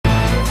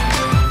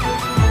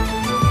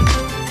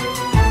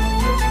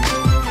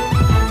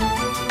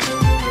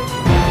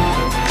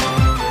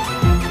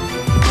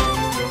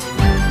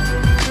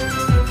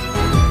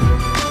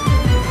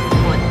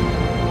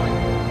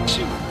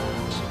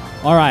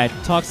Alright,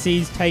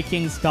 Toxy's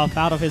taking stuff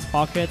out of his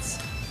pockets.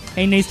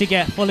 He needs to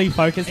get fully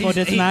focused for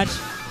this match.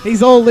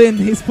 He's all in.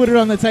 He's put it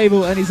on the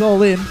table and he's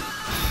all in.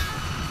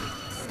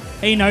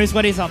 He knows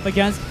what he's up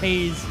against.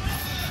 He's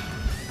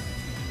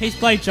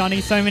played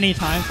Johnny so many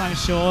times, I'm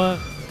sure.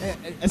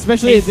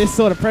 Especially in this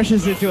sort of pressure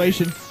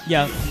situation.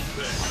 Yeah.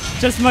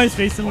 Just most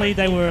recently,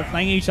 they were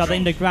playing each other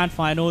in the grand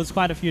finals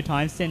quite a few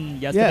times in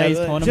yesterday's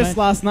tournament. Just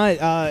last night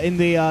in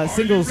the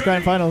singles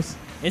grand finals.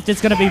 It's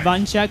just going to be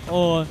button check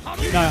or...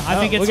 No, I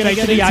think it's straight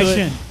to the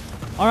action.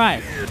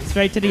 Alright,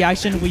 straight to the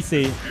action we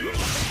see.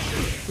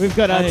 We've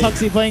got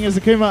Toxy playing as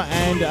Akuma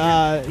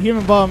and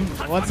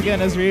Humanbomb once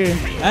again as Ryu.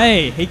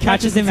 Hey, he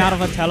catches him out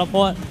of a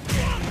teleport.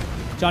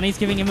 Johnny's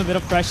giving him a bit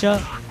of pressure.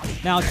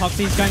 Now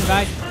Toxy's going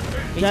back.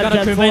 He's got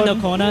Akuma in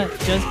the corner.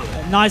 Just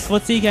nice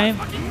footsie game.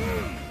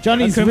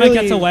 Johnny's Akuma really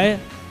gets away.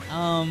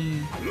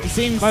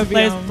 Both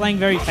players playing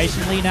very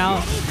patiently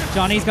now.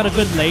 Johnny's got a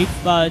good lead,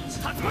 but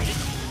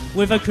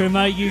with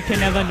Akuma, you can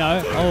never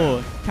know.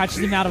 Oh, catches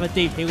him out of a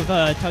deep hit with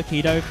a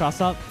Tokido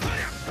cross-up.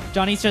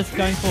 Johnny's just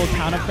going for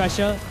counter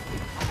pressure.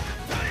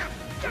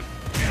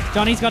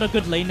 Johnny's got a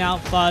good lead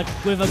now, but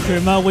with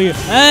Akuma,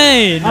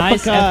 Hey,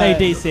 nice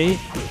FADC.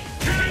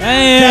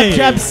 Hey!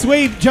 Jab,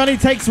 sweep. Johnny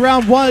takes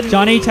round one.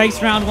 Johnny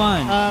takes round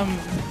one.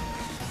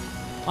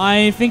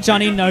 I think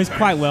Johnny knows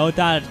quite well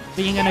that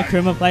being an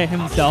Akuma player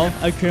himself,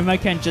 Akuma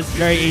can just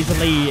very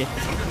easily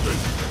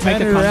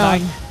make a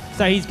comeback.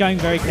 So he's going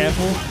very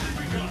careful.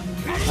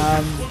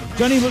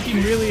 Johnny looking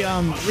really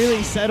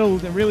really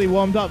settled and really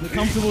warmed up and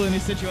comfortable in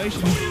his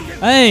situation.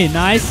 Hey,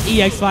 nice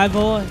EX5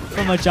 ball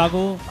from a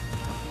juggle.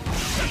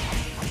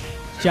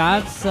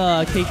 Jabs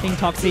keeping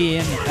Toxy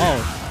in.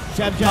 Oh,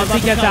 Toxy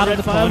gets out of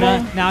the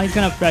corner. Now he's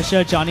going to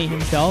pressure Johnny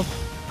himself.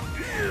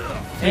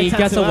 He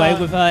gets away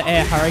with an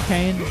air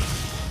hurricane.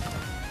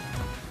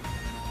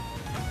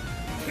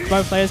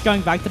 Both players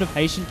going back to the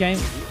patient game.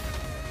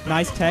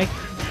 Nice tech.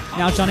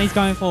 Now Johnny's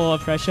going for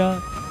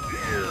pressure.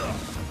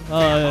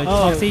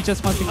 Toxy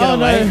just wants to get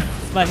away, no.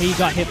 But he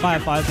got hit by a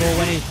 5-ball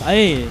when he...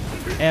 Hey,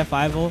 air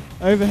 5-ball.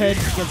 Overhead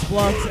gets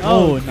blocked.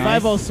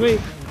 Nice. 5-ball sweep.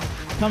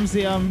 Comes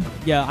the...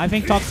 Yeah, I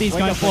think Toxy's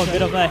going for a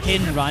bit of a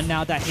hit and run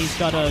now that he's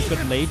got a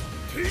good lead.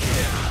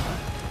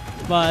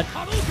 But,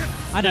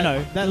 I don't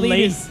know. That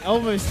lead is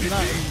almost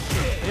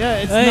nothing.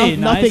 Yeah, it's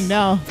nothing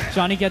now.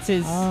 Johnny gets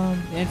his...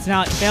 it's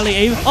now barely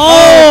even.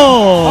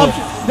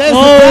 There's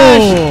the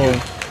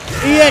dash.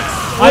 EX.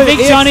 I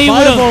think Johnny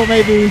would have...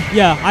 maybe.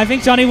 Yeah, I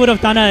think Johnny would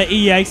have done an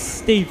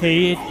EX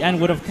DP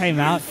and would have came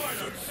out.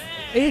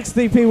 EX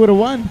DP would have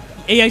won.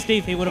 EX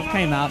DP would have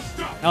came out.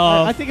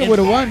 I think it would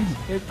have won.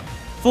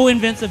 Full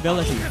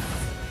invincibility.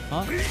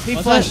 Huh? He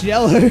flashed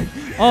yellow.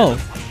 Oh.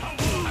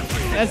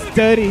 That's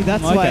dirty.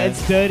 That's why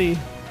it's dirty.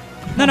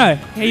 No.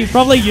 He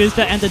probably used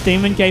it and the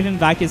demon gave him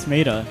back his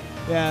meter.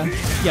 Yeah.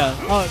 Yeah.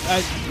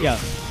 Yeah.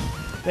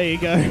 There you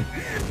go.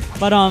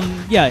 But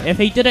yeah, if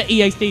he did an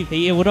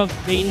EXDP, it would have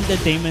beaten the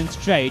demon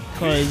straight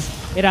because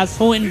it has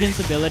full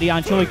invincibility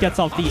until it gets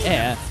off the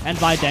air, and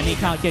by then he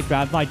can't get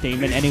grabbed by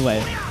demon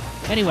anyway.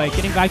 Anyway,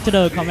 getting back to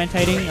the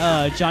commentating,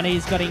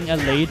 Johnny's getting a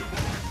lead.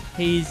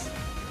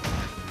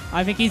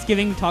 I think he's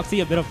giving Toxy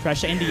a bit of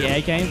pressure in the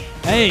air game.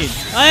 Hey,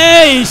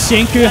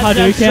 Shinku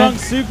Hadouken. Strong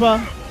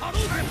super.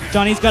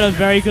 Johnny's got a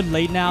very good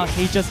lead now.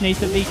 He just needs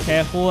to be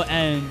careful,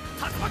 and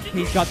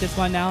he's got this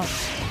one now.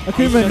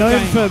 Akuma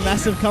known for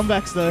massive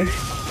comebacks though.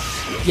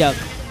 Yep.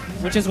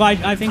 Which is why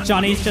I think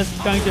Johnny's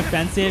just going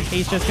defensive.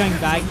 He's just going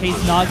back.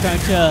 He's not going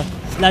to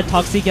let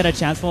Toxy get a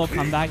chance for a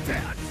comeback.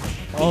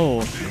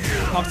 Oh.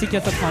 Toxy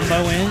gets a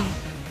combo in.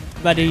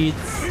 But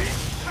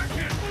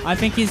I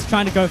think he's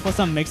trying to go for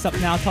some mix-up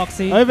now,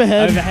 Toxy.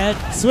 Overhead.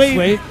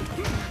 Sweep.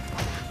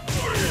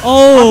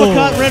 Oh.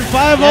 Uppercut, red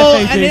fireball,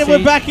 and then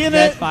we're back in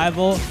it.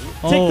 Fireball.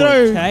 Tick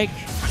through. Tech.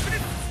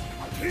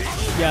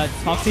 Yeah,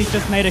 Toxy's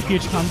just made a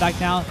huge comeback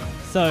now.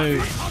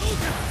 So,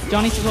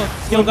 Johnny's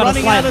still got a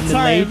slight in the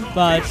lead,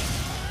 but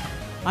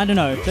I don't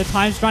know. The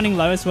time's running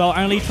low as well.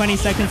 Only 20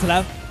 seconds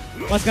left.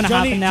 What's going to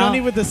happen now? Johnny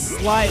with the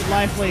slight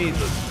life lead.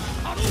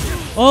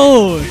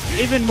 Oh!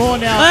 Even more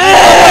now.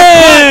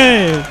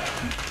 Hey!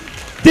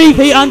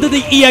 DP under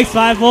the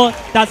EX5 ball.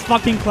 That's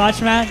fucking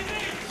clutch, man.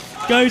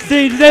 Go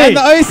CZ! And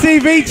the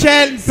OCV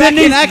chant back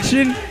in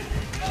action.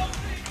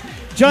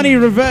 Johnny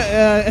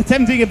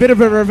attempting a bit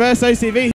of a reverse OCV.